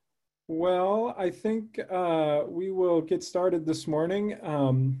Well, I think we will get started this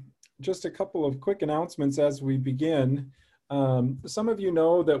morning. Just a couple of quick announcements as we begin. Some of you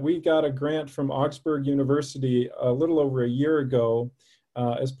know that we got a grant from Augsburg University a little over a year ago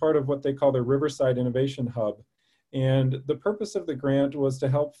as part of what they call the Riverside Innovation Hub. And the purpose of the grant was to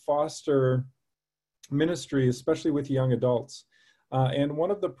help foster ministry, especially with young adults. And one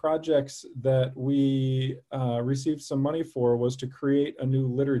of the projects that we received some money for was to create a new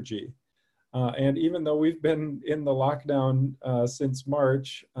liturgy. And even though we've been in the lockdown since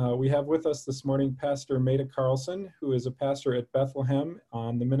March, we have with us this morning Pastor Maida Carlson, who is a pastor at Bethlehem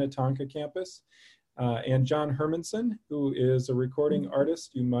on the Minnetonka campus, and John Hermanson, who is a recording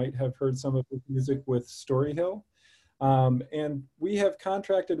artist. You might have heard some of his music with Storyhill. And we have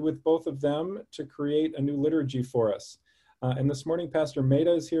contracted with both of them to create a new liturgy for us. And this morning, Pastor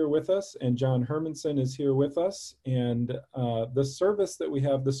Maida is here with us, and John Hermanson is here with us. And the service that we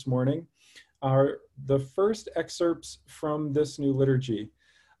have this morning are the first excerpts from this new liturgy.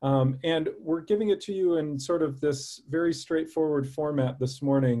 And we're giving it to you in sort of this very straightforward format this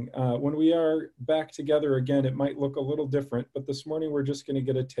morning. When we are back together again, it might look a little different, but this morning we're just going to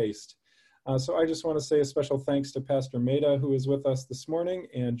get a taste. So I just want to say a special thanks to Pastor Maida, who is with us this morning,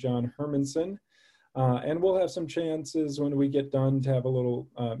 and John Hermanson. And we'll have some chances when we get done to have a little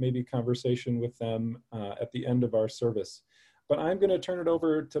maybe conversation with them at the end of our service. But I'm going to turn it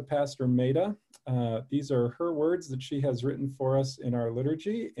over to Pastor Maida. These are her words that she has written for us in our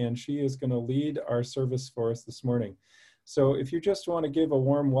liturgy, and she is going to lead our service for us this morning. So if you just want to give a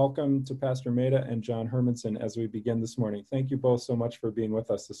warm welcome to Pastor Maida and John Hermanson as we begin this morning. Thank you both so much for being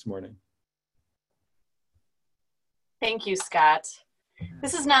with us this morning. Thank you, Scott.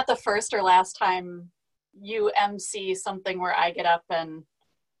 This is not the first or last time you MC something where I get up and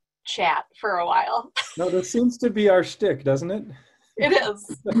chat for a while. No, this seems to be our shtick, doesn't it? It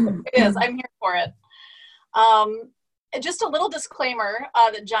is. It is. I'm here for it. Just a little disclaimer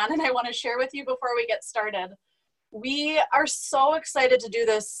that John and I want to share with you before we get started. We are so excited to do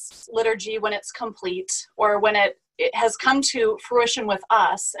this liturgy when it's complete, or when it has come to fruition with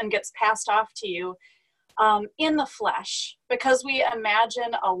us and gets passed off to you in the flesh, because we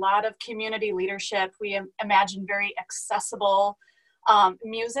imagine a lot of community leadership. We imagine very accessible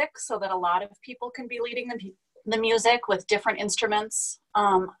music so that a lot of people can be leading the music with different instruments.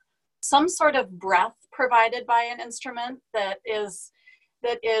 Some sort of breath provided by an instrument that is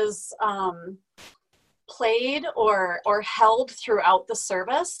played or held throughout the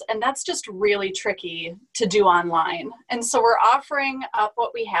service, and that's just really tricky to do online. And so we're offering up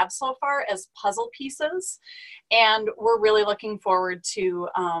what we have so far as puzzle pieces, and we're really looking forward to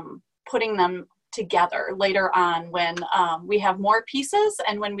putting them together later on when we have more pieces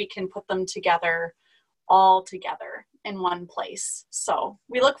and when we can put them together all together in one place. So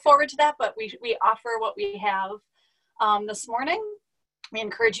we look forward to that, but we offer what we have this morning. We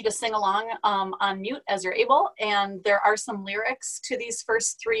encourage you to sing along on mute as you're able, and there are some lyrics to these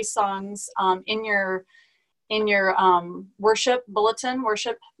first three songs in your worship bulletin,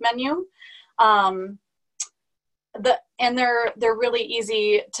 worship menu. And they're really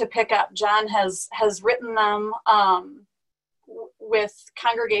easy to pick up. John has written them with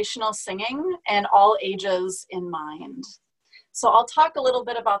congregational singing and all ages in mind. So I'll talk a little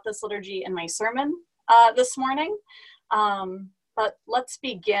bit about this liturgy in my sermon this morning. But let's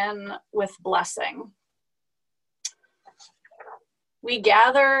begin with blessing. We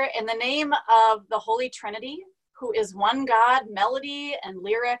gather in the name of the Holy Trinity, who is one God, melody and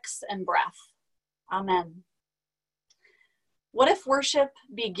lyrics and breath. Amen. What if worship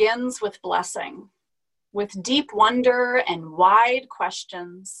begins with blessing, with deep wonder and wide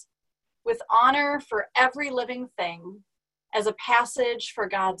questions, with honor for every living thing, as a passage for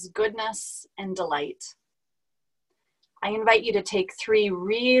God's goodness and delight? I invite you to take 3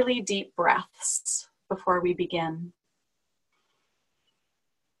 really deep breaths before we begin.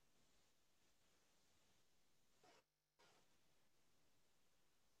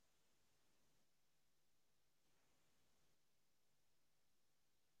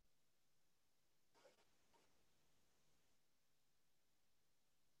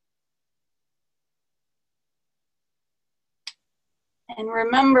 And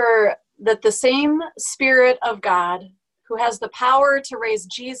remember that the same Spirit of God, who has the power to raise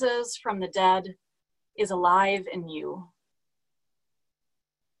Jesus from the dead, is alive in you.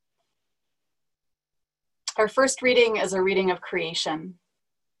 Our first reading is a reading of creation.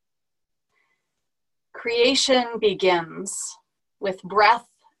 Creation begins with breath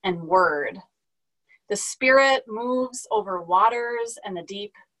and word. The Spirit moves over waters and the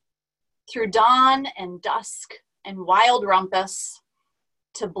deep, through dawn and dusk and wild rumpus,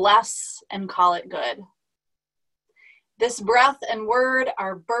 to bless and call it good. This breath and word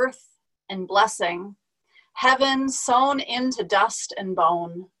are birth and blessing, heaven sown into dust and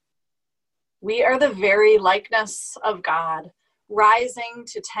bone. We are the very likeness of God, rising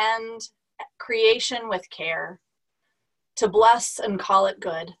to tend creation with care, to bless and call it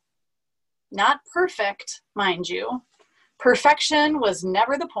good. Not perfect, mind you. Perfection was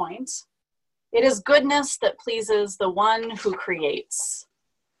never the point. It is goodness that pleases the one who creates.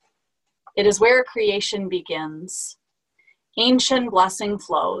 It is where creation begins. Ancient blessing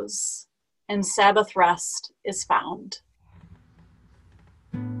flows, and Sabbath rest is found.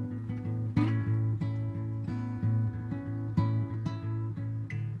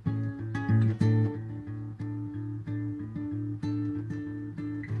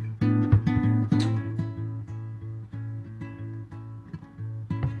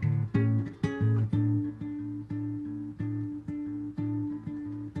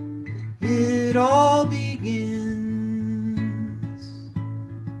 It all begins,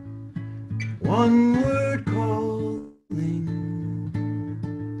 one word calling,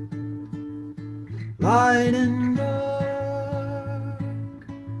 light and dark,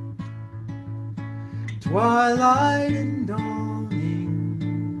 twilight and dawning.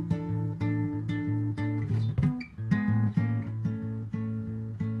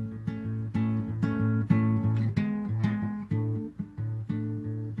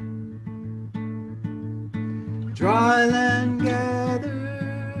 Dry land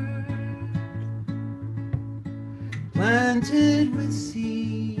gathered, planted with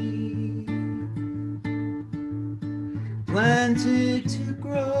seed, planted to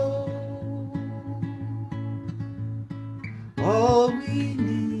grow, all we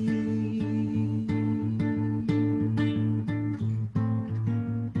need.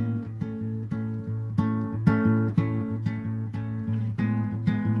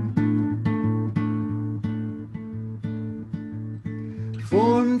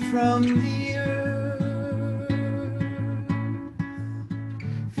 Formed from the earth,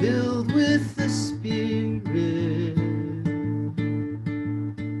 filled with the Spirit,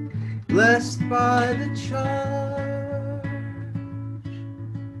 blessed by the charge,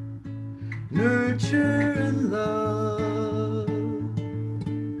 nurture and love.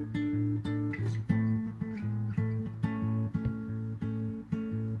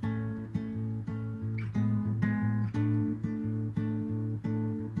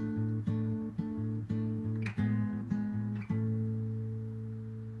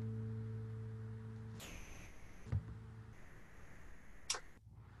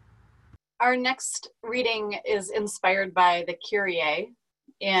 Our next reading is inspired by the Kyrie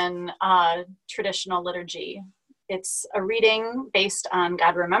in traditional liturgy. It's a reading based on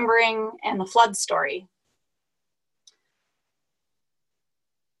God remembering and the flood story.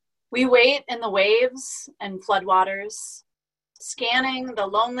 We wait in the waves and floodwaters, scanning the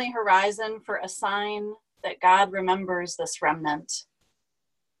lonely horizon for a sign that God remembers this remnant.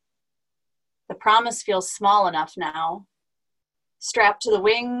 The promise feels small enough now, strapped to the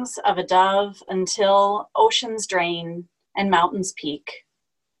wings of a dove until oceans drain and mountains peak.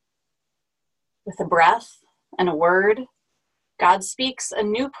 With a breath and a word, God speaks a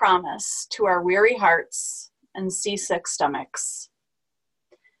new promise to our weary hearts and seasick stomachs.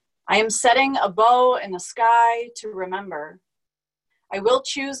 I am setting a bow in the sky to remember. I will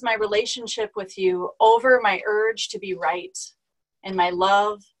choose my relationship with you over my urge to be right and my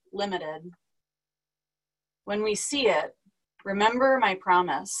love limited. When we see it, remember my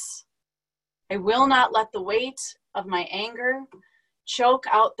promise. I will not let the weight of my anger choke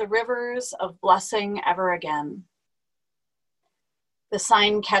out the rivers of blessing ever again. The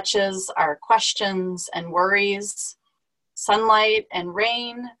sign catches our questions and worries. Sunlight and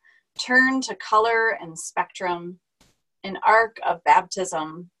rain turn to color and spectrum, an arc of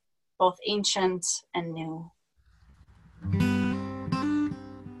baptism, both ancient and new.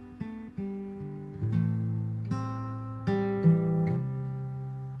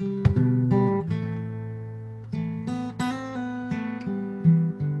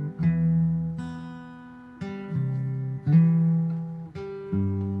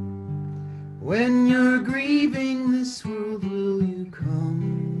 When you're grieving this world, will you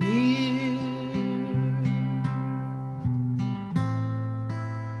come near?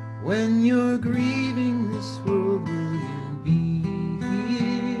 When you're grieving this world, will you be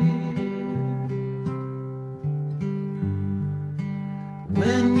here?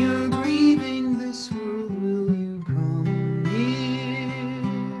 When you're grieving this world, will you come near?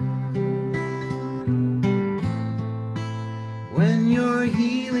 When you're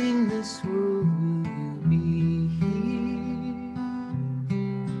healing this world, will you be here?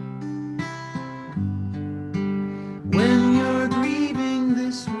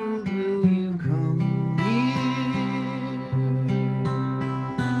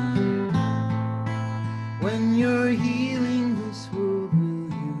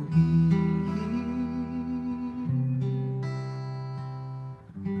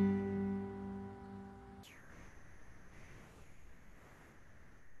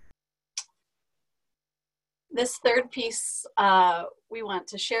 This third piece we want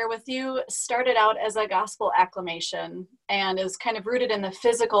to share with you started out as a gospel acclamation and is kind of rooted in the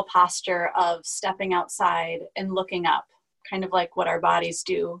physical posture of stepping outside and looking up, kind of like what our bodies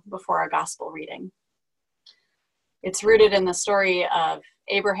do before our gospel reading. It's rooted in the story of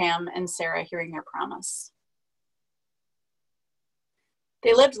Abraham and Sarah hearing their promise.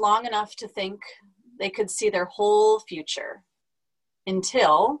 They lived long enough to think they could see their whole future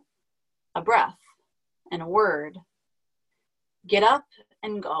until a breath and a word. Get up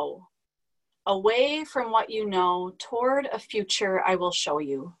and go, away from what you know, toward a future I will show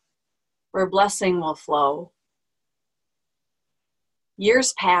you, where blessing will flow.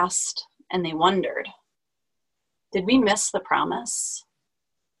 Years passed and they wondered, did we miss the promise?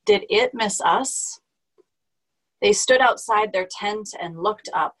 Did it miss us? They stood outside their tent and looked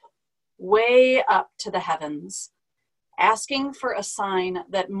up, way up to the heavens, asking for a sign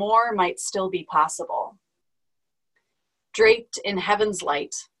that more might still be possible. Draped in heaven's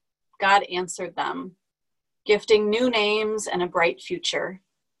light, God answered them, gifting new names and a bright future.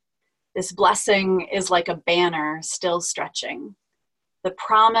 This blessing is like a banner still stretching, the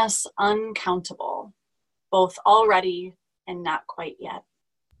promise uncountable, both already and not quite yet.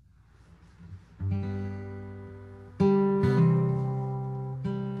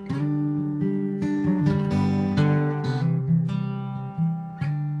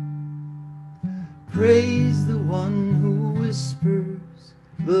 Praise the one who whispers,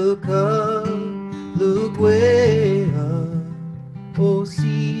 look up, look way up, oh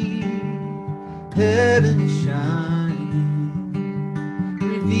see heaven shining,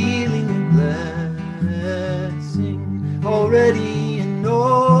 revealing the blessing already and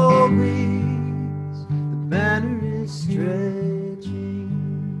always, the banner is stretching.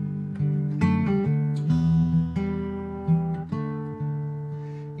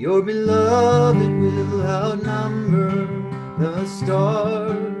 Your beloved will outnumber the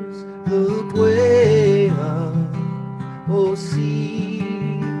stars. Look way up, oh see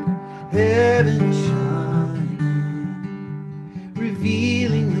heaven shining,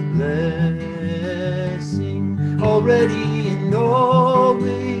 revealing the blessing already and always,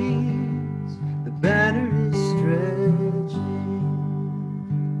 the banner is stretching.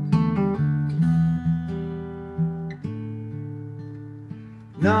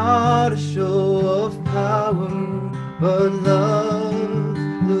 Not a show of power, but love.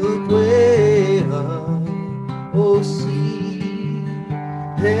 Look way up, oh see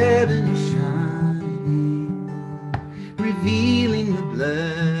heaven shining, revealing the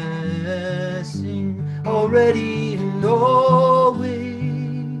blessing already and always,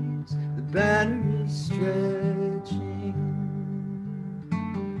 the banner is stretching.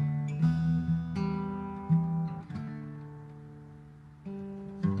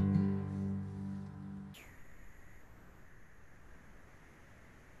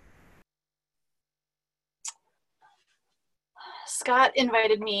 Scott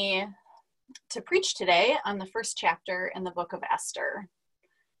invited me to preach today on the first chapter in the book of Esther.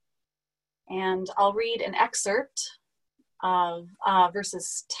 And I'll read an excerpt of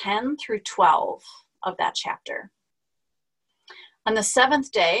verses 10 through 12 of that chapter. On the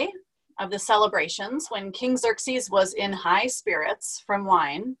seventh day of the celebrations, when King Xerxes was in high spirits from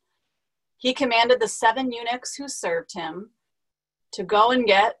wine, he commanded the 7 eunuchs who served him to go and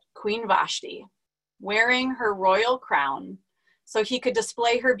get Queen Vashti, wearing her royal crown, so he could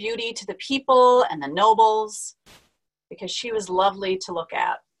display her beauty to the people and the nobles, because she was lovely to look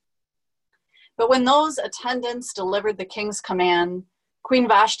at. But when those attendants delivered the king's command, Queen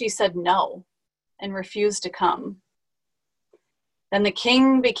Vashti said no and refused to come. Then the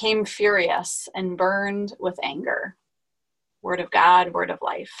king became furious and burned with anger. Word of God, word of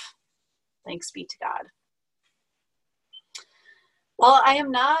life. Thanks be to God. While I am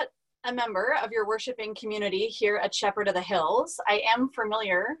not a member of your worshiping community here at Shepherd of the Hills, I am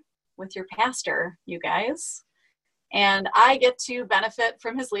familiar with your pastor, you guys, and I get to benefit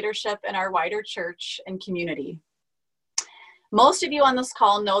from his leadership in our wider church and community. Most of you on this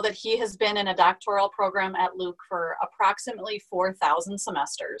call know that he has been in a doctoral program at Luke for approximately 4,000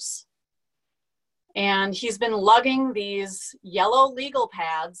 semesters. And he's been lugging these yellow legal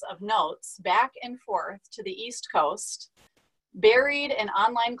pads of notes back and forth to the East Coast, buried in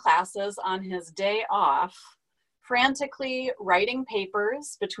online classes on his day off, frantically writing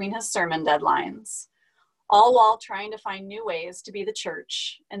papers between his sermon deadlines, all while trying to find new ways to be the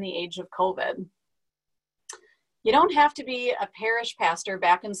church in the age of COVID. You don't have to be a parish pastor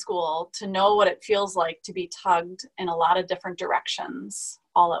back in school to know what it feels like to be tugged in a lot of different directions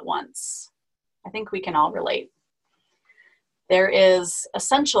all at once. I think we can all relate. There is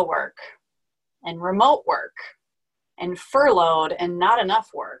essential work, and remote work and furloughed and not enough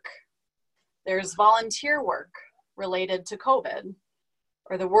work. There's volunteer work related to COVID,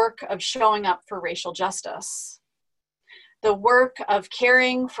 or the work of showing up for racial justice, the work of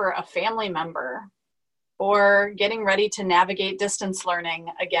caring for a family member, or getting ready to navigate distance learning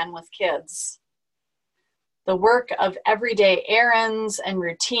again with kids, the work of everyday errands and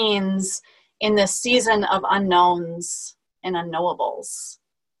routines in this season of unknowns and unknowables.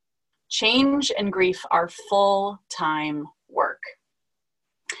 Change and grief are full-time work.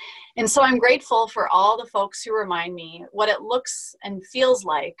 And so I'm grateful for all the folks who remind me what it looks and feels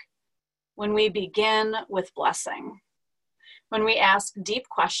like when we begin with blessing, when we ask deep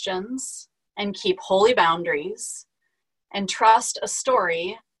questions and keep holy boundaries and trust a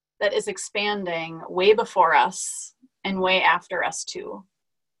story that is expanding way before us and way after us too.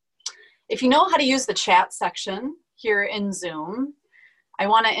 If you know how to use the chat section here in Zoom, I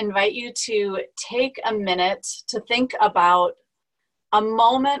want to invite you to take a minute to think about a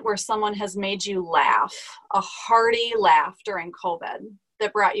moment where someone has made you laugh, a hearty laugh during COVID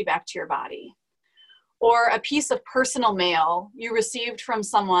that brought you back to your body, or a piece of personal mail you received from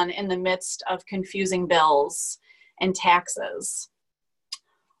someone in the midst of confusing bills and taxes,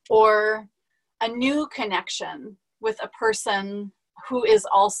 or a new connection with a person who is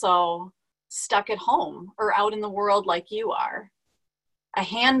also stuck at home or out in the world like you are, a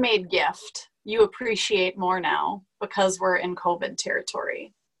handmade gift you appreciate more now because we're in COVID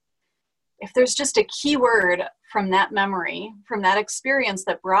territory. If there's just a key word from that memory, from that experience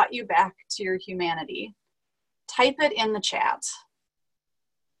that brought you back to your humanity, type it in the chat.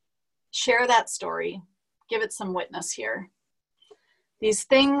 Share that story. Give it some witness here. These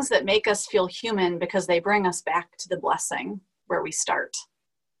things that make us feel human because they bring us back to the blessing where we start.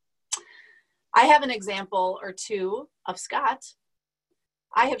 I have an example or two of Scott.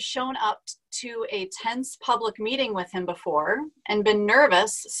 I have shown up to a tense public meeting with him before and been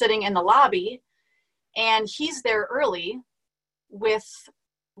nervous sitting in the lobby, and he's there early with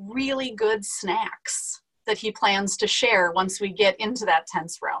really good snacks that he plans to share once we get into that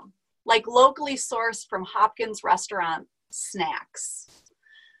tense room, like locally sourced from Hopkins restaurant snacks.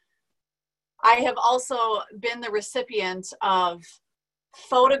 I have also been the recipient of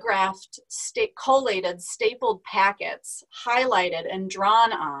photographed, collated, stapled packets, highlighted and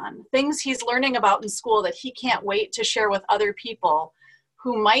drawn on, things he's learning about in school that he can't wait to share with other people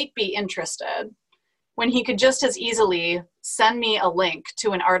who might be interested, when he could just as easily send me a link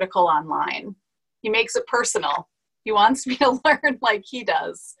to an article online. He makes it personal. He wants me to learn like he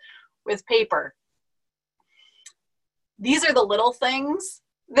does with paper. These are the little things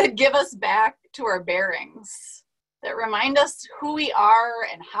that give us back to our bearings, that remind us who we are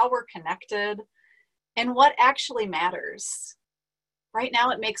and how we're connected and what actually matters. Right now,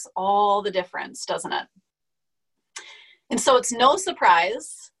 it makes all the difference, doesn't it? And so it's no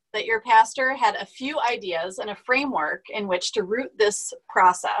surprise that your pastor had a few ideas and a framework in which to root this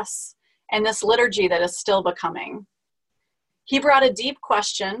process and this liturgy that is still becoming. He brought a deep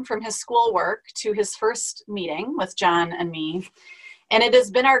question from his schoolwork to his first meeting with John and me, and it has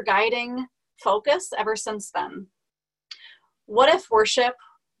been our guiding focus ever since then. What if worship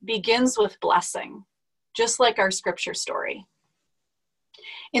begins with blessing, just like our scripture story?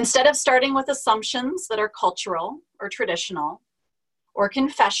 Instead of starting with assumptions that are cultural or traditional, or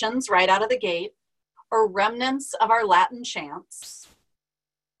confessions right out of the gate, or remnants of our Latin chants,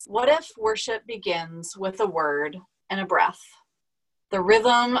 what if worship begins with a word and a breath, the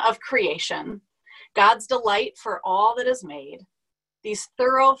rhythm of creation, God's delight for all that is made, these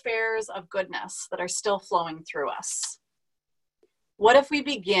thoroughfares of goodness that are still flowing through us? What if we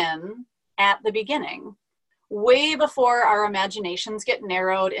begin at the beginning, way before our imaginations get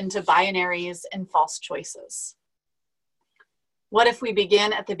narrowed into binaries and false choices? What if we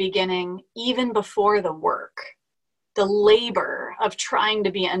begin at the beginning, even before the work, the labor of trying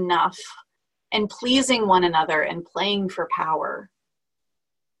to be enough and pleasing one another and playing for power?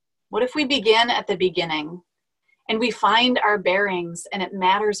 What if we begin at the beginning and we find our bearings and it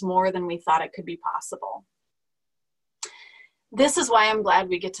matters more than we thought it could be possible? This is why I'm glad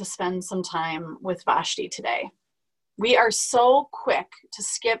we get to spend some time with Vashti today. We are so quick to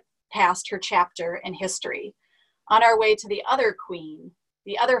skip past her chapter in history on our way to the other queen,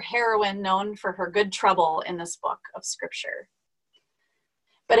 the other heroine known for her good trouble in this book of scripture.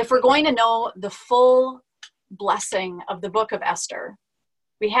 But if we're going to know the full blessing of the book of Esther,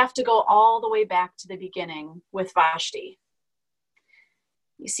 we have to go all the way back to the beginning with Vashti.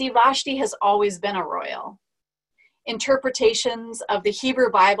 You see, Vashti has always been a royal. Interpretations of the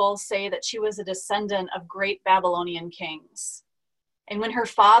Hebrew Bible say that she was a descendant of great Babylonian kings. And when her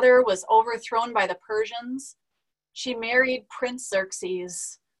father was overthrown by the Persians, she married Prince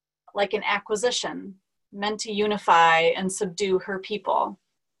Xerxes like an acquisition meant to unify and subdue her people.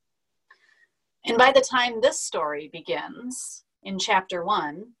 And by the time this story begins, in chapter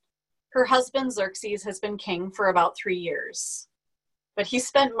 1, her husband Xerxes has been king for about 3 years. But he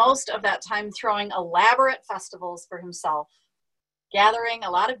spent most of that time throwing elaborate festivals for himself, gathering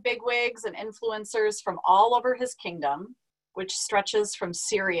a lot of bigwigs and influencers from all over his kingdom, which stretches from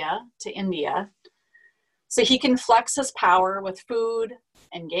Syria to India, so he can flex his power with food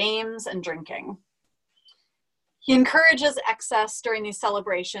and games and drinking. He encourages excess during these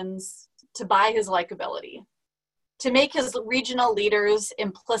celebrations to buy his likability, to make his regional leaders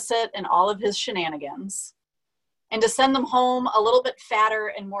implicit in all of his shenanigans, and to send them home a little bit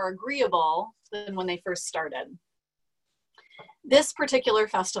fatter and more agreeable than when they first started. This particular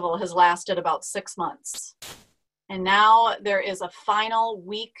festival has lasted about 6 months. And now there is a final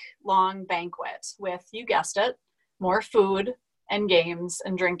week-long banquet with, you guessed it, more food and games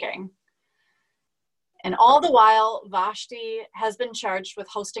and drinking. And all the while, Vashti has been charged with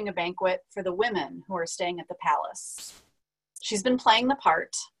hosting a banquet for the women who are staying at the palace. She's been playing the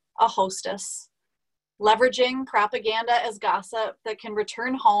part, a hostess, leveraging propaganda as gossip that can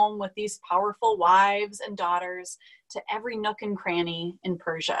return home with these powerful wives and daughters to every nook and cranny in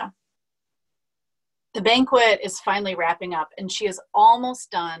Persia. The banquet is finally wrapping up, and she is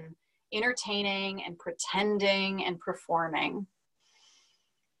almost done entertaining and pretending and performing,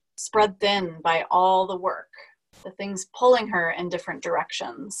 spread thin by all the work, the things pulling her in different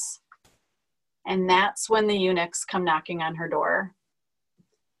directions. And that's when the eunuchs come knocking on her door.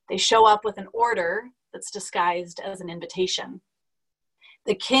 They show up with an order that's disguised as an invitation.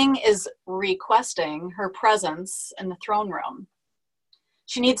 The king is requesting her presence in the throne room.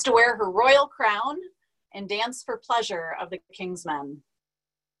 She needs to wear her royal crown and dance for pleasure of the king's men.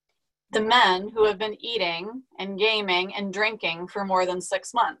 The men who have been eating and gaming and drinking for more than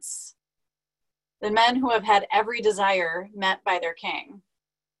 6 months. The men who have had every desire met by their king.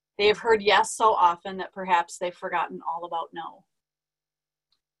 They have heard yes so often that perhaps they've forgotten all about no.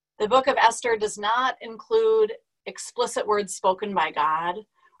 The book of Esther does not include explicit words spoken by God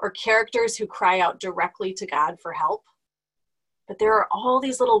or characters who cry out directly to God for help. But there are all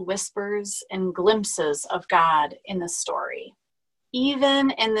these little whispers and glimpses of God in this story,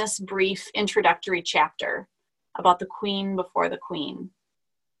 even in this brief introductory chapter about the queen before the queen.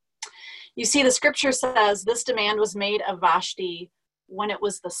 You see, the scripture says this demand was made of Vashti when it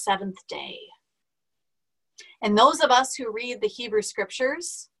was the 7th day. And those of us who read the Hebrew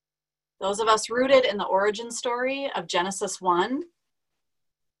scriptures, those of us rooted in the origin story of Genesis 1,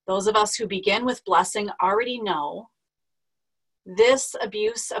 those of us who begin with blessing already know this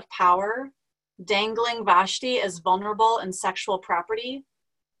abuse of power, dangling Vashti as vulnerable and sexual property,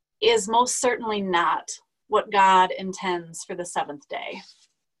 is most certainly not what God intends for the 7th day.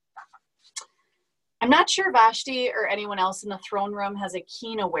 I'm not sure Vashti or anyone else in the throne room has a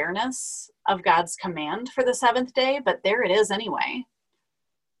keen awareness of God's command for the 7th day, but there it is anyway.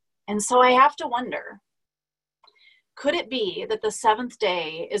 And so I have to wonder, could it be that the 7th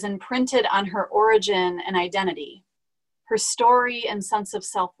day is imprinted on her origin and identity, her story and sense of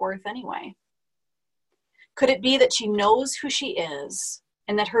self-worth anyway? Could it be that she knows who she is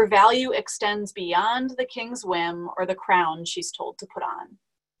and that her value extends beyond the king's whim or the crown she's told to put on?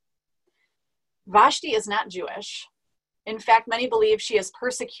 Vashti is not Jewish. In fact, many believe she is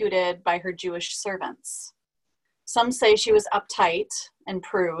persecuted by her Jewish servants. Some say she was uptight and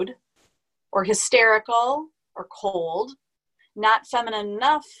prude, or hysterical or cold, not feminine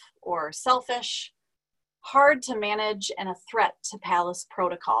enough or selfish, hard to manage and a threat to palace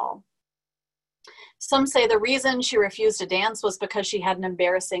protocol. Some say the reason she refused to dance was because she had an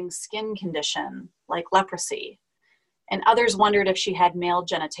embarrassing skin condition, like leprosy, and others wondered if she had male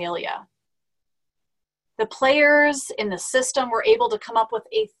genitalia. The players in the system were able to come up with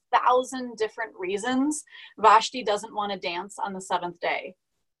 1,000 different reasons Vashti doesn't want to dance on the 7th day,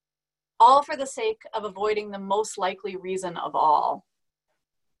 all for the sake of avoiding the most likely reason of all.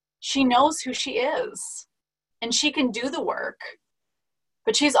 She knows who she is, and she can do the work,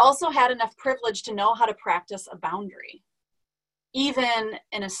 but she's also had enough privilege to know how to practice a boundary, even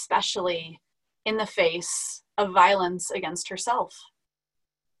and especially in the face of violence against herself.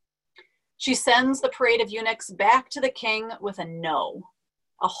 She sends the parade of eunuchs back to the king with a no,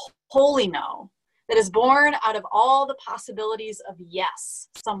 a holy no, that is born out of all the possibilities of yes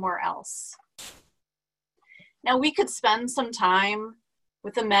somewhere else. Now, we could spend some time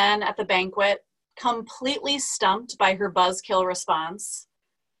with the men at the banquet, completely stumped by her buzzkill response,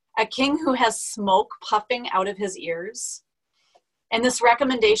 a king who has smoke puffing out of his ears, And this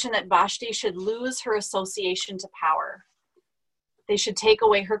recommendation that Vashti should lose her association to power. They should take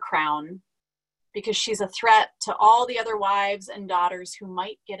away her crown because she's a threat to all the other wives and daughters who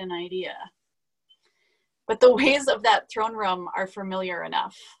might get an idea. But the ways of that throne room are familiar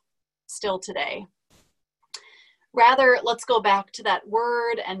enough still today. Rather, let's go back to that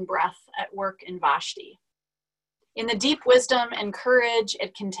word and breath at work in Vashti. In the deep wisdom and courage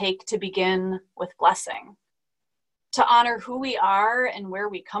it can take to begin with blessing, to honor who we are and where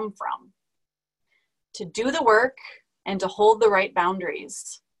we come from, to do the work and to hold the right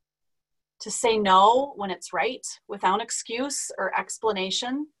boundaries, to say no when it's right without excuse or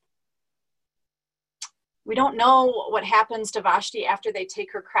explanation. We don't know what happens to Vashti after they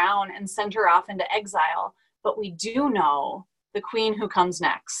take her crown and send her off into exile, but we do know the queen who comes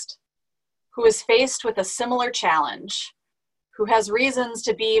next, who is faced with a similar challenge, who has reasons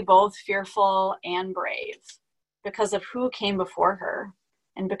to be both fearful and brave because of who came before her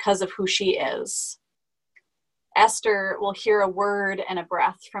and because of who she is. Esther will hear a word and a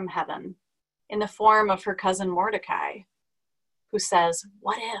breath from heaven in the form of her cousin Mordecai, who says,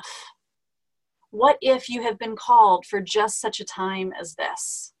 "What if? What if you have been called for just such a time as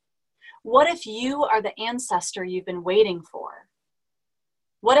this? What if you are the ancestor you've been waiting for?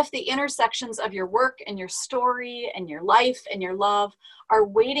 What if the intersections of your work and your story and your life and your love are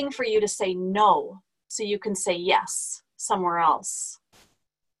waiting for you to say no so you can say yes somewhere else?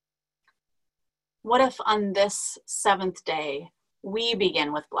 What if on this seventh day, we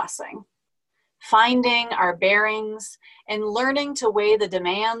begin with blessing, finding our bearings and learning to weigh the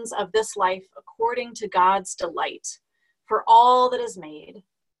demands of this life according to God's delight for all that is made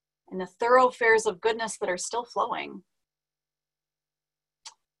and the thoroughfares of goodness that are still flowing?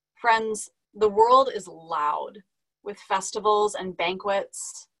 Friends, the world is loud with festivals and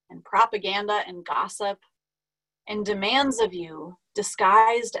banquets and propaganda and gossip and demands of you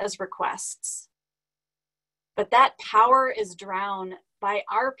disguised as requests. But that power is drowned by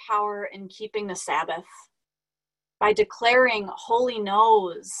our power in keeping the Sabbath, by declaring holy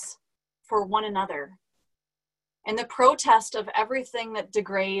no's for one another, and the protest of everything that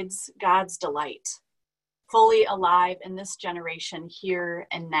degrades God's delight, fully alive in this generation here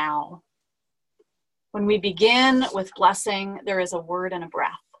and now. When we begin with blessing, there is a word and a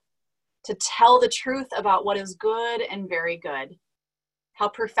breath to tell the truth about what is good and very good, how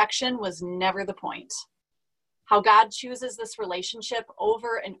perfection was never the point, how God chooses this relationship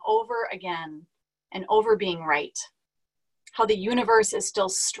over and over again and over being right, how the universe is still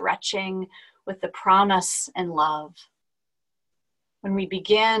stretching with the promise and love. When we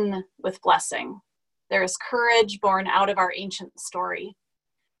begin with blessing, there is courage born out of our ancient story,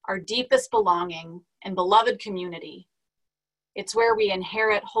 our deepest belonging and beloved community. It's where we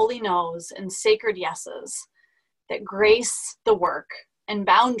inherit holy no's and sacred yeses that grace the work and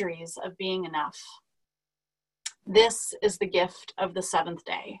boundaries of being enough. This is the gift of the seventh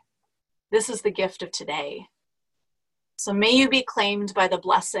day. This is the gift of today. So may you be claimed by the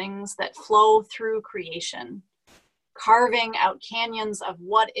blessings that flow through creation, carving out canyons of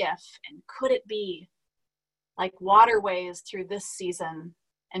what if and could it be, like waterways through this season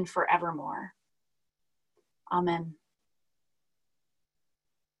and forevermore. Amen.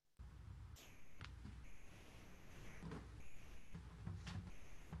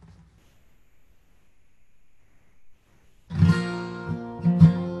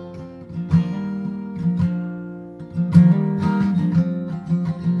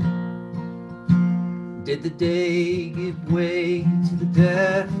 Did the day give way to the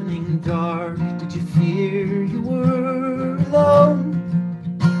deafening dark? Did you fear you were alone?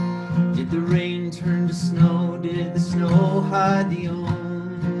 Did the rain turn to snow? Did the snow hide the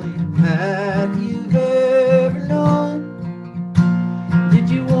only path you've ever known? Did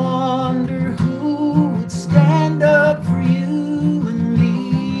you wonder who would stand up for you and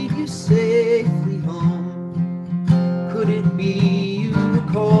lead you safely home? Could it be you were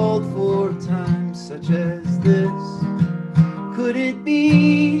called for a time such as this? Could it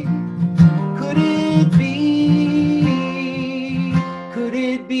be? Could it be? Could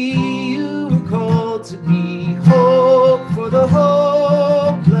it be you were called to be hope for the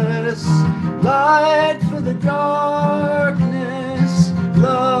hopeless, light for the darkness,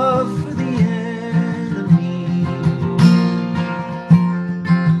 love for the enemy?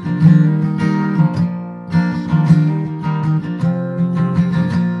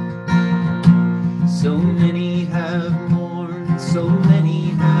 So many have mourned, so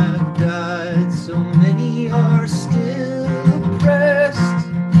many have died, so many are still oppressed.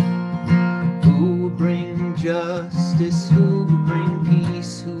 Who will bring justice? Who will bring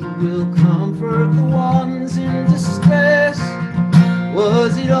peace? Who will comfort the ones in distress?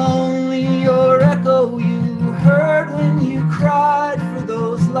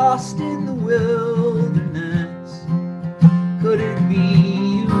 lost in the wilderness? Could it be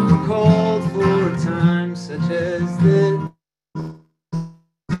you were called for a time such as this?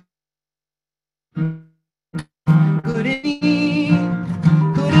 Could it be?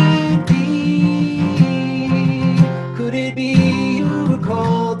 Could it be? Could it be you were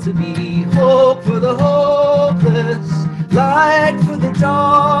called to be hope for the hopeless, light for the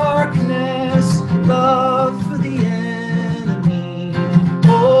darkness, love for the enemy,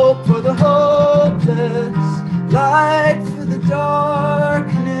 hope for the hopeless, light for the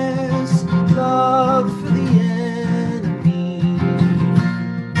darkness, love for the enemy.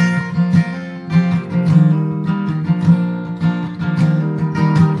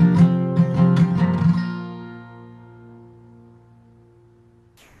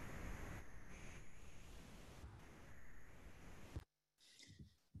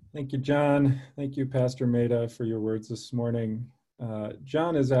 Thank you, John. Thank you, Pastor Maida, for your words this morning.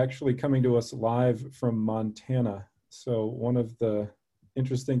 John is actually coming to us live from Montana. So one of the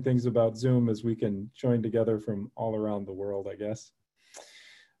interesting things about Zoom is we can join together from all around the world, I guess.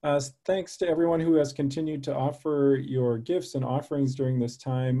 Thanks to everyone who has continued to offer your gifts and offerings during this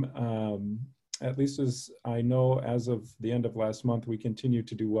time. At least as I know, as of the end of last month, we continue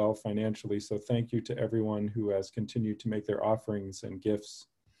to do well financially. So thank you to everyone who has continued to make their offerings and gifts.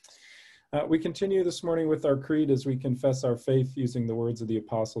 We continue this morning with our creed as we confess our faith using the words of the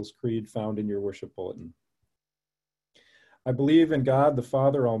Apostles' Creed found in your worship bulletin. I believe in God, the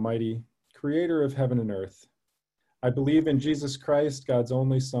Father Almighty, creator of heaven and earth. I believe in Jesus Christ, God's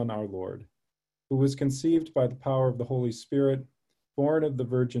only Son, our Lord, who was conceived by the power of the Holy Spirit, born of the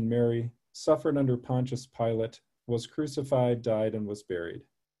Virgin Mary, suffered under Pontius Pilate, was crucified, died, and was buried.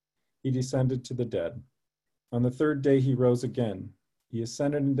 He descended to the dead. On the third day he rose again. He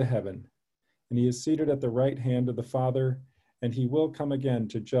ascended into heaven, and he is seated at the right hand of the Father, and he will come again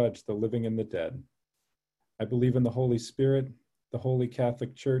to judge the living and the dead. I believe in the Holy Spirit, the Holy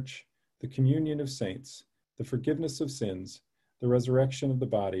Catholic Church, the communion of saints, the forgiveness of sins, the resurrection of the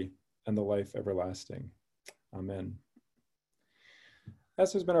body, and the life everlasting. Amen.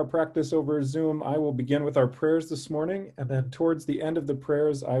 As has been our practice over Zoom, I will begin with our prayers this morning, and then towards the end of the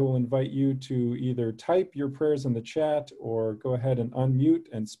prayers, I will invite you to either type your prayers in the chat or go ahead and unmute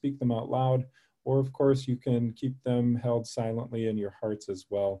and speak them out loud, or of course you can keep them held silently in your hearts as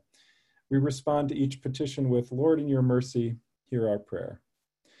well. We respond to each petition with, Lord, in your mercy, hear our prayer.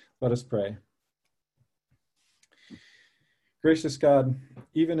 Let us pray. Gracious God,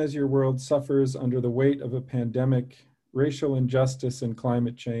 even as your world suffers under the weight of a pandemic, racial injustice, and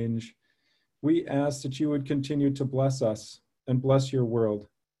climate change, we ask that you would continue to bless us and bless your world.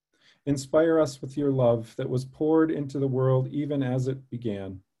 Inspire us with your love that was poured into the world even as it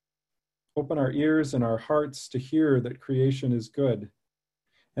began. Open our ears and our hearts to hear that creation is good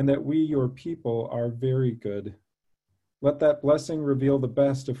and that we, your people, are very good. Let that blessing reveal the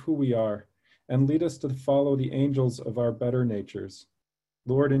best of who we are and lead us to follow the angels of our better natures.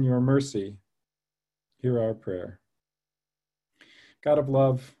 Lord, in your mercy, hear our prayer. God of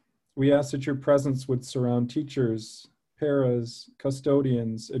love, we ask that your presence would surround teachers, paras,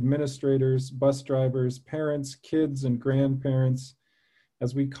 custodians, administrators, bus drivers, parents, kids, and grandparents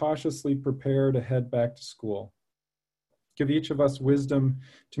as we cautiously prepare to head back to school. Give each of us wisdom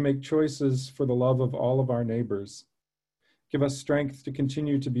to make choices for the love of all of our neighbors. Give us strength to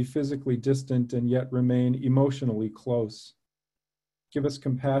continue to be physically distant and yet remain emotionally close. Give us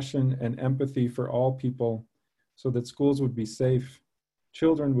compassion and empathy for all people so that schools would be safe,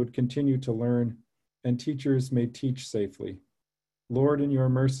 children would continue to learn, and teachers may teach safely. Lord, in your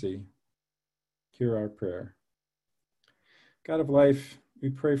mercy, hear our prayer. God of life, we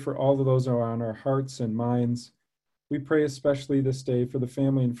pray for all of those who are on our hearts and minds. We pray especially this day for the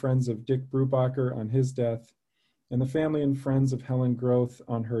family and friends of Dick Brubacher on his death, and the family and friends of Helen Groth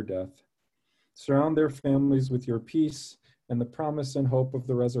on her death. Surround their families with your peace and the promise and hope of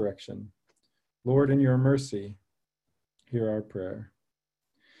the resurrection. Lord, in your mercy, hear our prayer.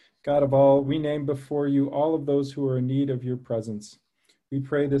 God of all, we name before you all of those who are in need of your presence. We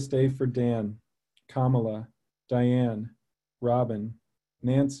pray this day for Dan, Kamala, Diane, Robin,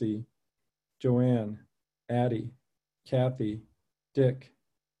 Nancy, Joanne, Addie, Kathy, Dick,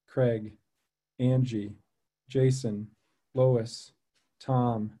 Craig, Angie, Jason, Lois,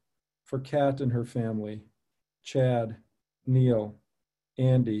 Tom, for Kat and her family, Chad, Neil,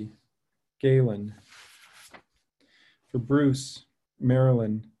 Andy, Galen, for Bruce,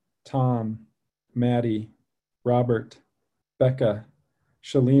 Marilyn, Tom, Maddie, Robert, Becca,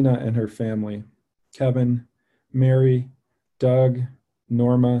 Shalina and her family, Kevin, Mary, Doug,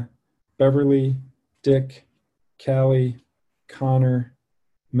 Norma, Beverly, Dick, Callie, Connor,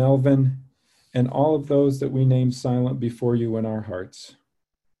 Melvin, and all of those that we name silent before you in our hearts.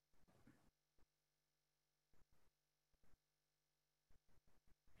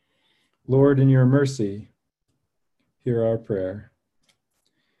 Lord, in your mercy, hear our prayer.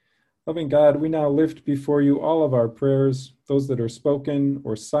 Loving God, we now lift before you all of our prayers, those that are spoken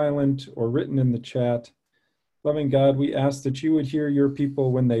or silent or written in the chat. Loving God, we ask that you would hear your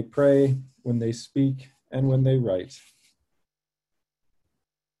people when they pray, when they speak, and when they write.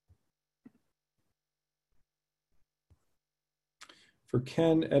 For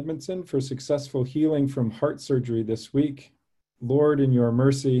Ken Edmondson, for successful healing from heart surgery this week, Lord, in your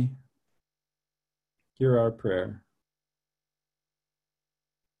mercy, hear our prayer.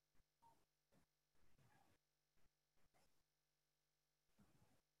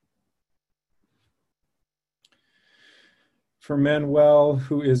 For Manuel,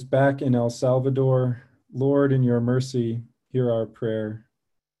 who is back in El Salvador, Lord, in your mercy, hear our prayer.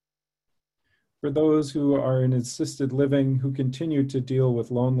 For those who are in assisted living, who continue to deal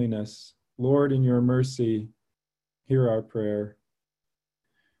with loneliness, Lord, in your mercy, hear our prayer.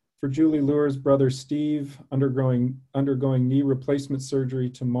 For Julie Lure's brother Steve, undergoing knee replacement surgery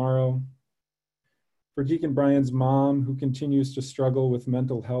tomorrow. For Deacon Brian's mom, who continues to struggle with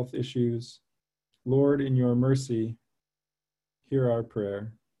mental health issues, Lord, in your mercy, hear our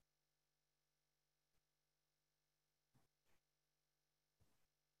prayer.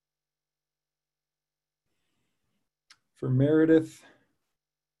 For Meredith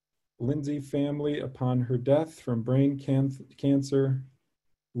Lindsay family upon her death from brain cancer,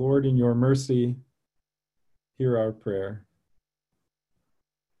 Lord, in your mercy, hear our prayer.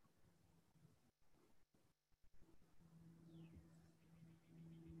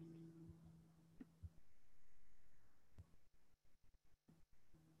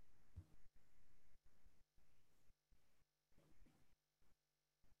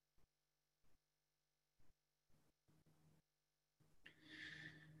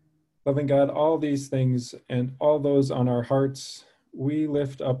 Loving God, all these things and all those on our hearts, we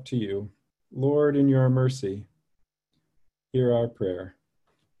lift up to you. Lord, in your mercy, hear our prayer.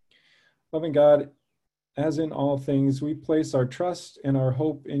 Loving God, as in all things, we place our trust and our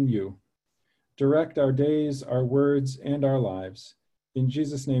hope in you. Direct our days, our words, and our lives. In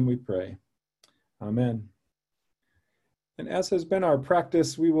Jesus' name we pray. Amen. And as has been our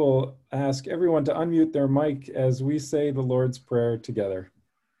practice, we will ask everyone to unmute their mic as we say the Lord's Prayer together.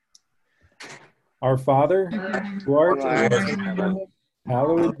 Our Father, who art in heaven,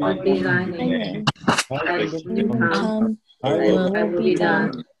 hallowed be thy name. Thy kingdom come, thy will be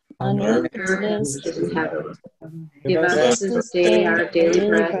done, on earth as it is in heaven. Give us this day our daily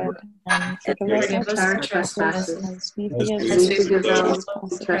bread, and forgive us our trespasses, as we forgive those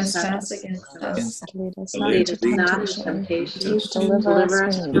who trespass against us. Lead us not into temptation, but deliver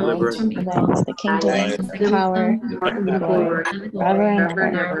us from evil. For thine is the kingdom, the power, and the glory, forever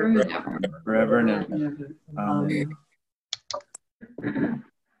and ever. Forever and ever. Amen.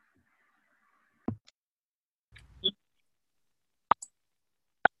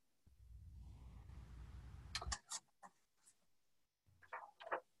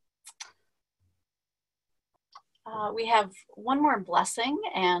 We have one more blessing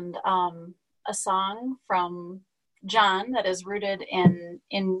and a song from John that is rooted in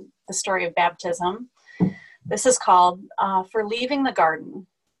the story of baptism. This is called For Leaving the Garden.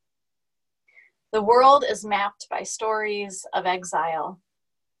 The world is mapped by stories of exile,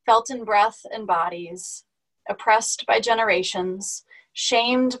 felt in breath and bodies, oppressed by generations,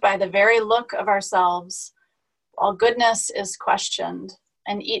 shamed by the very look of ourselves, while goodness is questioned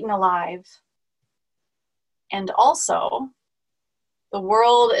and eaten alive. And also, the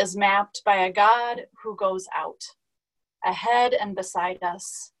world is mapped by a God who goes out, ahead and beside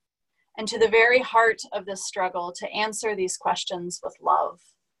us, and to the very heart of this struggle to answer these questions with love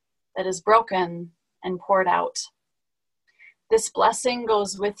that is broken and poured out. This blessing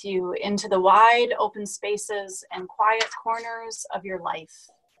goes with you into the wide open spaces and quiet corners of your life.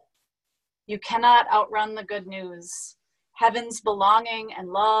 You cannot outrun the good news, heaven's belonging and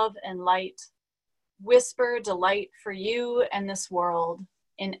love and light. Whisper delight for you and this world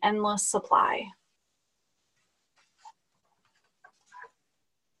in endless supply.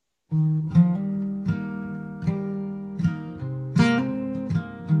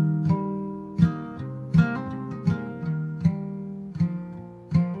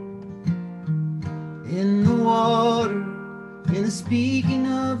 In the water, in the speaking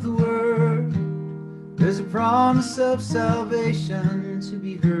of the word, there's a promise of salvation to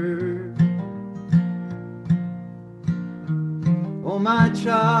be heard. Oh, my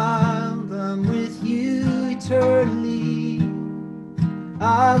child, I'm with you eternally.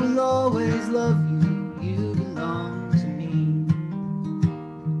 I will always love you, you belong to me.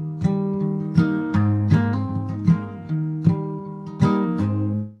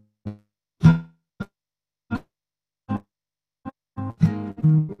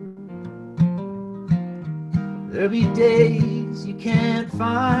 There'll be days you can't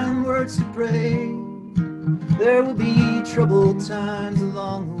find words to pray. There will be troubled times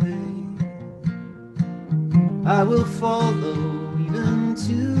along the way. I will follow even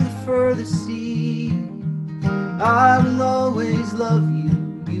to the furthest sea. I will always love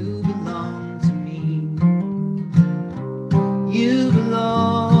you, you belong to me. You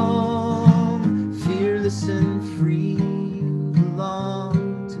belong, fearless and free, you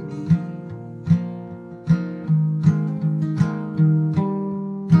belong to me.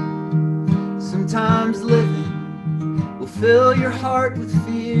 Sometimes living will fill your heart with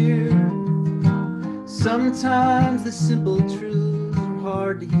fear. Sometimes the simple truths are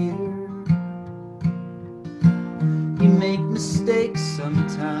hard to hear. You make mistakes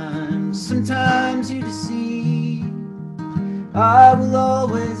sometimes, sometimes you deceive. I will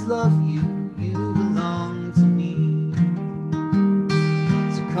always love you, you belong to me.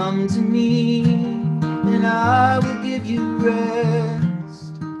 So come to me and I will give you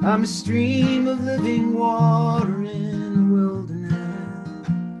rest. I'm a stream of living water in the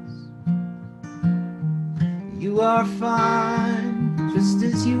wilderness. You are fine, just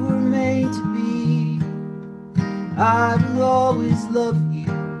as you were made to be. I will always love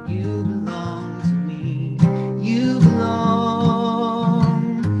you, you belong to me. You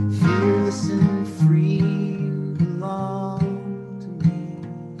belong, fearless and free, you belong to me.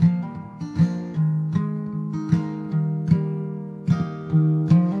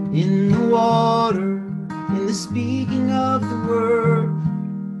 In the water, in the speaking of the word,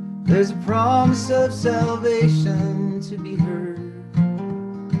 there's a promise of salvation to be heard.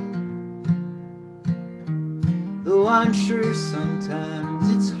 Though I'm sure sometimes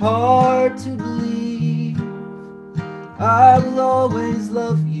it's hard to believe, I will always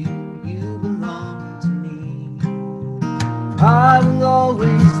love you, you belong to me. I will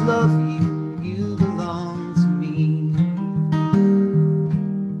always love you, you belong to me.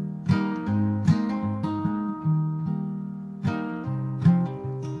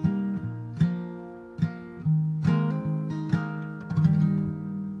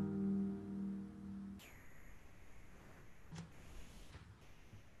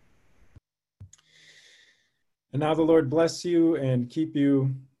 And now the Lord bless you and keep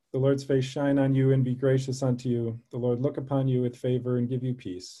you. The Lord's face shine on you and be gracious unto you. The Lord look upon you with favor and give you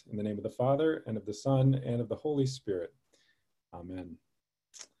peace. In the name of the Father, and of the Son, and of the Holy Spirit. Amen.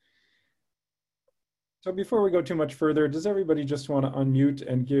 So before we go too much further, does everybody just want to unmute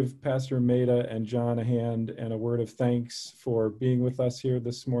and give Pastor Maida and John a hand and a word of thanks for being with us here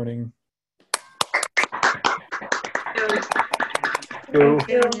this morning? Thank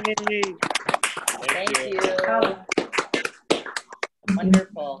you. Thank you.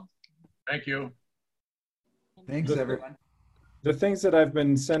 Wonderful. Thank you. Thanks, everyone. The things that I've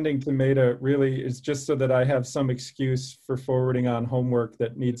been sending to Maida really is just so that I have some excuse for forwarding on homework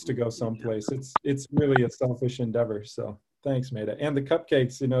that needs to go someplace. It's really a selfish endeavor. So thanks, Maida. And the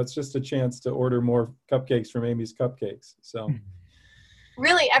cupcakes, you know, it's just a chance to order more cupcakes from Amy's Cupcakes. So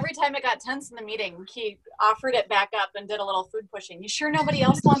Really, every time it got tense in the meeting, he offered it back up and did a little food pushing. You sure nobody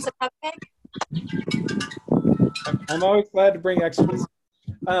else wants a cupcake? I'm always glad to bring extras.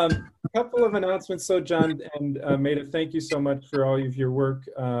 A couple of announcements. So John and Maida, thank you so much for all of your work,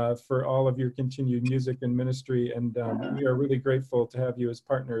 for all of your continued music and ministry. And we are really grateful to have you as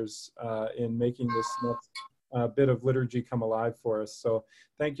partners in making this next bit of liturgy come alive for us. So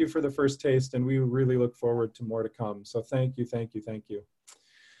thank you for the first taste, and we really look forward to more to come. So thank you, thank you, thank you.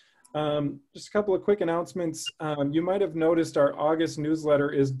 Just a couple of quick announcements. You might have noticed our August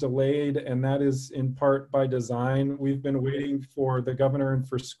newsletter is delayed, and that is in part by design. We've been waiting for the governor and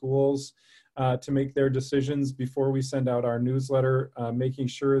for schools to make their decisions before we send out our newsletter, making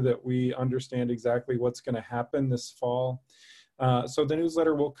sure that we understand exactly what's going to happen this fall. So the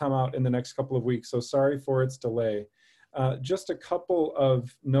newsletter will come out in the next couple of weeks, so sorry for its delay. Just a couple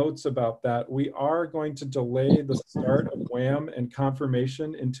of notes about that. We are going to delay the start of WHAM and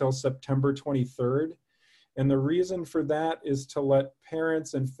confirmation until September 23rd. And the reason for that is to let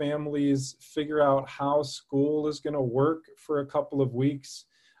parents and families figure out how school is going to work for a couple of weeks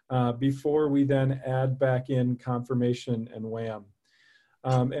before we then add back in confirmation and WHAM.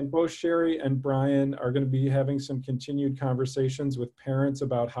 And both Sherry and Brian are going to be having some continued conversations with parents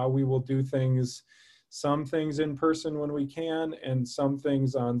about how we will do things. Some things in person when we can, and some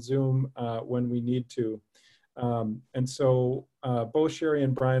things on Zoom when we need to. And so both Sherry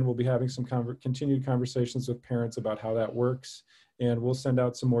and Brian will be having some continued conversations with parents about how that works. And we'll send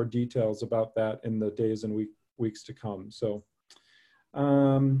out some more details about that in the days and weeks to come. So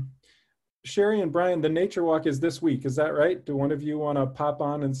Sherry and Brian, the nature walk is this week. Is that right? Do one of you want to pop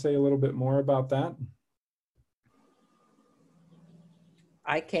on and say a little bit more about that?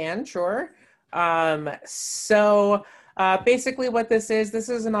 I can, sure. Basically what this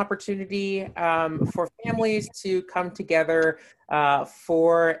is an opportunity for families to come together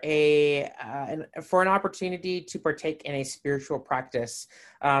for an opportunity to partake in a spiritual practice.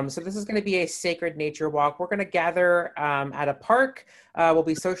 So this is going to be a sacred nature walk. We're going to gather at a park. We'll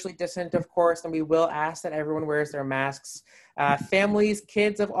be socially distant, of course, and we will ask that everyone wears their masks. Families,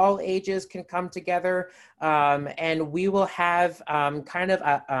 kids of all ages can come together, and we will have kind of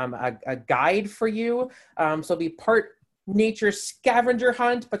a guide for you. So it'll be part nature scavenger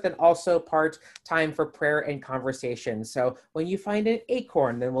hunt, but then also part time for prayer and conversation. So when you find an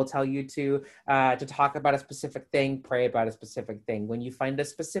acorn, then we'll tell you to talk about a specific thing, pray about a specific thing. When you find a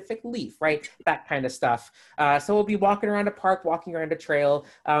specific leaf, right? That kind of stuff. So we'll be walking around a park, walking around a trail.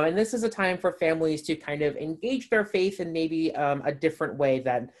 And this is a time for families to kind of engage their faith in maybe a different way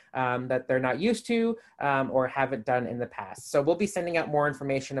that they're not used to or haven't done in the past. So we'll be sending out more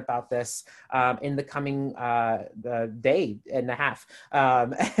information about this in the coming day and a half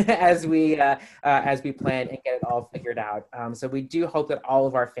as we plan and get it all figured out. So we do hope that all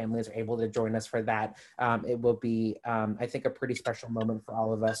of our families are able to join us for that. It will be, I think, a pretty special moment for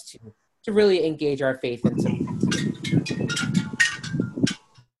all of us to really engage our faith in some.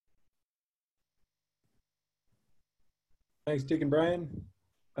 Thanks, Deacon Brian.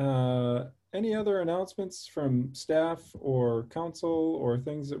 Any other announcements from staff or council or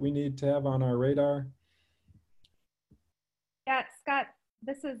things that we need to have on our radar? Yeah, Scott,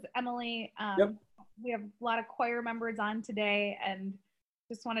 this is Emily. Yep. We have a lot of choir members on today and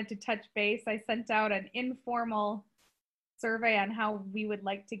just wanted to touch base. I sent out an informal survey on how we would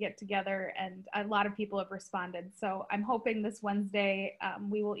like to get together, and a lot of people have responded. So I'm hoping this Wednesday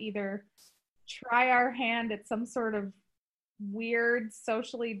we will either try our hand at some sort of weird,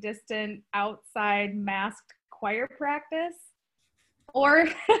 socially distant, outside masked choir practice, or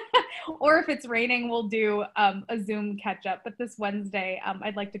if it's raining, we'll do a Zoom catch up. But this Wednesday,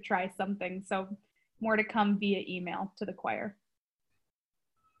 I'd like to try something. So more to come via email to the choir.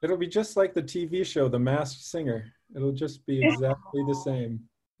 It'll be just like the TV show, The Masked Singer. It'll just be exactly the same.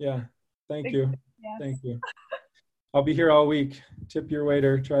 Yeah. Thank you. Yes. Thank you. I'll be here all week. Tip your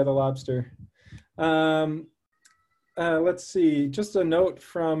waiter, try the lobster. Let's see, just a note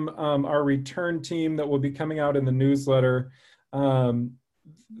from our return team that will be coming out in the newsletter.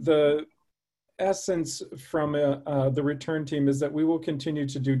 The essence from the return team is that we will continue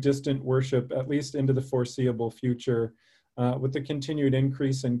to do distant worship at least into the foreseeable future. With the continued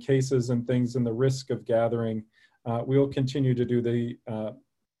increase in cases and things and the risk of gathering, we will continue to do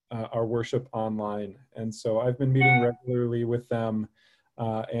our worship online. And so I've been meeting regularly with them,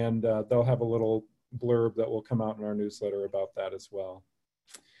 and they'll have a little blurb that will come out in our newsletter about that as well.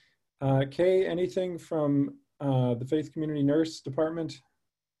 Kay, anything from the Faith Community Nurse Department?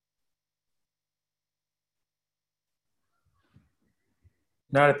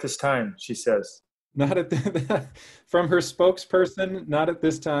 Not at this time, she says. Not at from her spokesperson, not at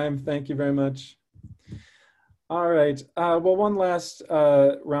this time. Thank you very much. All right. Well, one last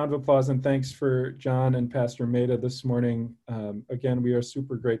round of applause and thanks for John and Pastor Maida this morning. Again, we are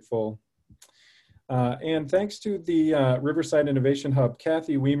super grateful. And thanks to the Riverside Innovation Hub,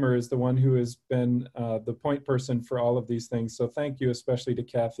 Kathy Weimer is the one who has been the point person for all of these things. So thank you especially to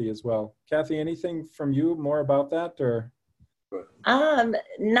Kathy as well. Kathy, anything from you more about that or?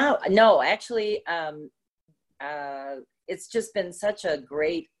 No, actually, it's just been such a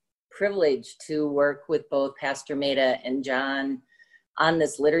great privilege to work with both Pastor Maida and John on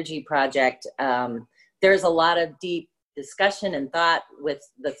this liturgy project. There's a lot of deep discussion and thought with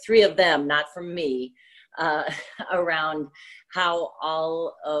the three of them, not from me, around how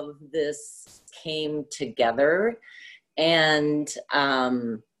all of this came together. And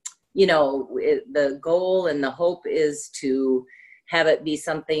you know, the goal and the hope is to have it be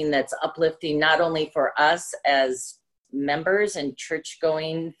something that's uplifting, not only for us as members and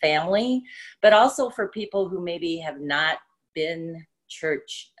church-going family, but also for people who maybe have not been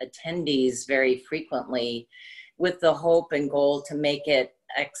church attendees very frequently, with the hope and goal to make it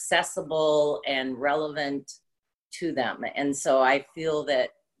accessible and relevant to them. And so I feel that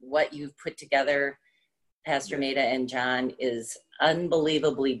what you've put together, Pastor Maida and John, is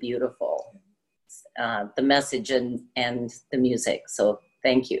unbelievably beautiful, the message and the music. So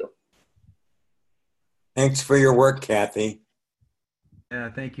thank you. Thanks for your work, Kathy. Yeah,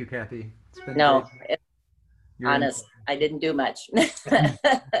 thank you, Kathy. It's been No, great. it's You're honest. I didn't do much. done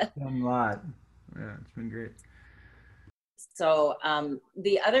a lot. Yeah, it's been great. So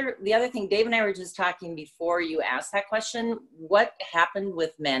the other thing, Dave and I were just talking before you asked that question. What happened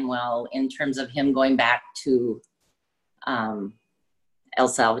with Manuel in terms of him going back to El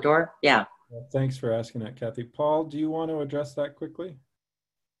Salvador? Yeah. Well, thanks for asking that, Kathy. Paul, do you want to address that quickly?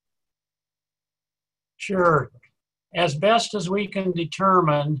 Sure. As best as we can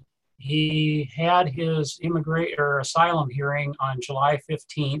determine, he had his asylum hearing on July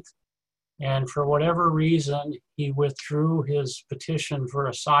 15th. And for whatever reason, he withdrew his petition for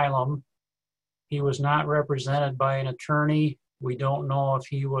asylum. He was not represented by an attorney. We don't know if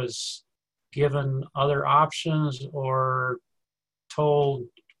he was given other options or told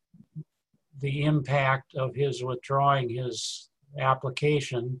the impact of his withdrawing his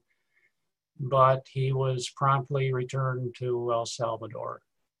application, but he was promptly returned to El Salvador.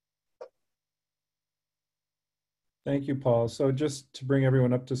 Thank you, Paul. So just to bring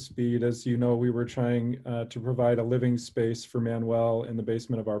everyone up to speed, as you know, we were trying to provide a living space for Manuel in the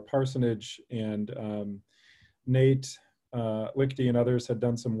basement of our parsonage, and Nate Lichty and others had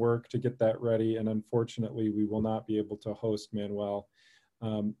done some work to get that ready, and unfortunately, we will not be able to host Manuel.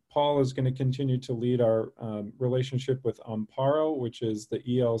 Paul is going to continue to lead our relationship with Amparo, which is the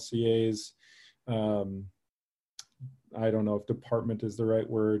ELCA's I don't know if department is the right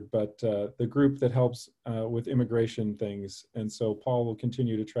word, but the group that helps with immigration things. And so Paul will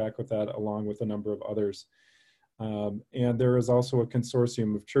continue to track with that along with a number of others. And there is also a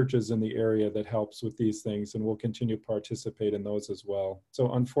consortium of churches in the area that helps with these things, and we'll continue to participate in those as well.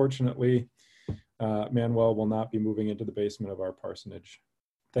 So unfortunately, Manuel will not be moving into the basement of our parsonage.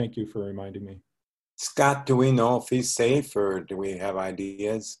 Thank you for reminding me. Scott, do we know if he's safe, or do we have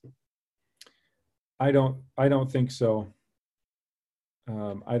ideas? I don't think so.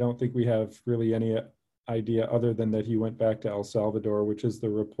 I don't think we have really any idea other than that he went back to El Salvador, which is the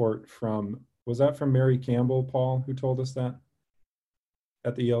report from, was that from Mary Campbell, Paul, who told us that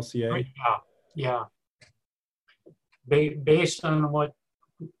at the ELCA? Yeah. Based on what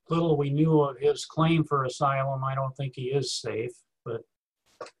little we knew of his claim for asylum, I don't think he is safe, but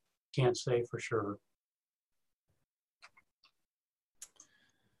can't say for sure.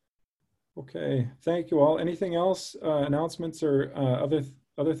 Okay, thank you all. Anything else, announcements or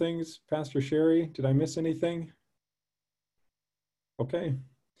other things? Pastor Sherry, did I miss anything? Okay.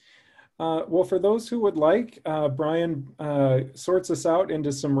 Well, for those who would like, Brian sorts us out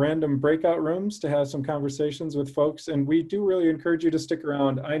into some random breakout rooms to have some conversations with folks, and we do really encourage you to stick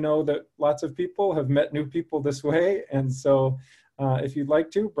around. I know that lots of people have met new people this way, and so if you'd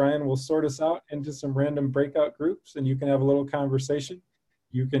like to, Brian will sort us out into some random breakout groups, and you can have a little conversation.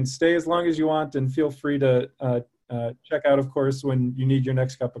 You can stay as long as you want, and feel free to check out, of course, when you need your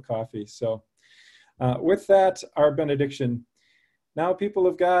next cup of coffee. So with that, our benediction. Now, people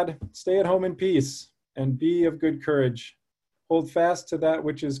of God, stay at home in peace and be of good courage. Hold fast to that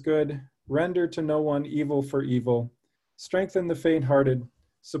which is good. Render to no one evil for evil. Strengthen the faint-hearted.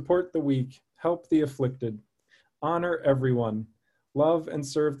 Support the weak. Help the afflicted. Honor everyone. Love and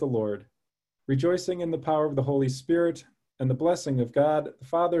serve the Lord. Rejoicing in the power of the Holy Spirit, and the blessing of God, the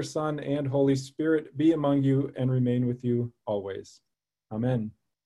Father, Son, and Holy Spirit be among you and remain with you always. Amen.